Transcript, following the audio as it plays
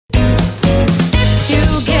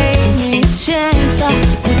chance, I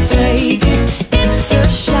would take it. It's a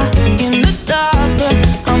shot in the dark, but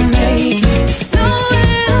I'll make it.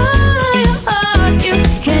 Knowing all your heart, you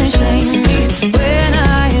can't shame me. When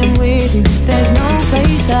I am with you, there's no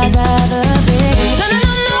place I'd rather be. No, no,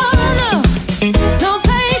 no, no, no, no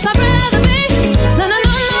place I'd rather be. No, no,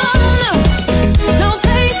 no, no, no, no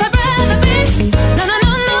place I'd rather be. No, no,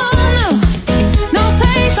 no, no, no, no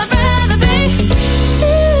place I'd rather be.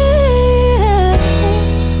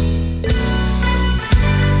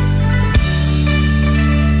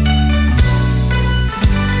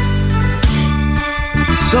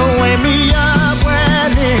 So wake me up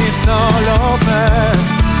when it's all over,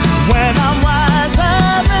 when I'm wiser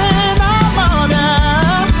and I'm older.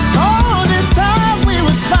 All this time we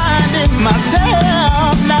was finding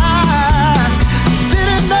myself now.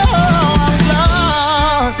 Didn't know I'm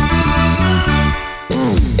lost.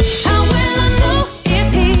 How will I know if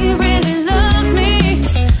he really loves me?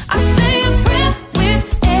 I say a prayer with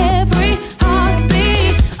every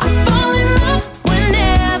heartbeat. I fall in love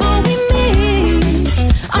whenever we meet.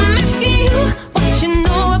 I'm asking you what you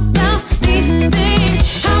know about these things.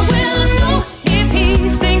 How will I know if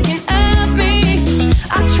he's thinking of me?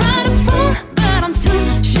 I try to phone, but I'm too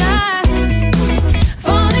shy.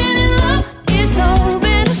 Falling in love is so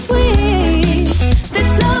bittersweet. This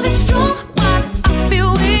love is strong, but I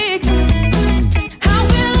feel weak. How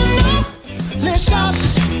will I know? Let's shout,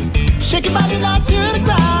 shake your body down to the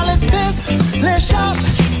ground. Let's dance. Let's shout,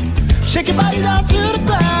 shake your body down to the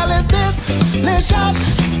ground. Let's dance. Let's shout,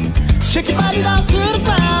 shake your body down to the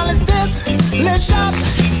ground. Let's dance. Let's shout,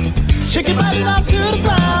 shake your body down to the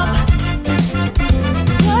ground.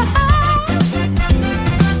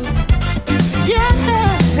 Yeah.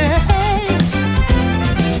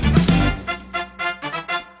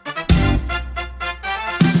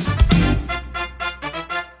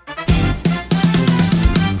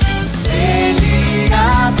 Lately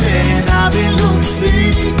I've been losing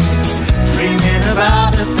sleep, dreaming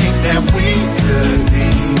about the things that we could be.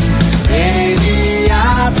 Lately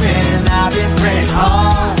I've been praying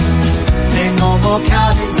hard. Say no more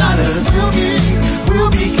counting dollars, we'll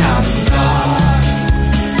be counting stars.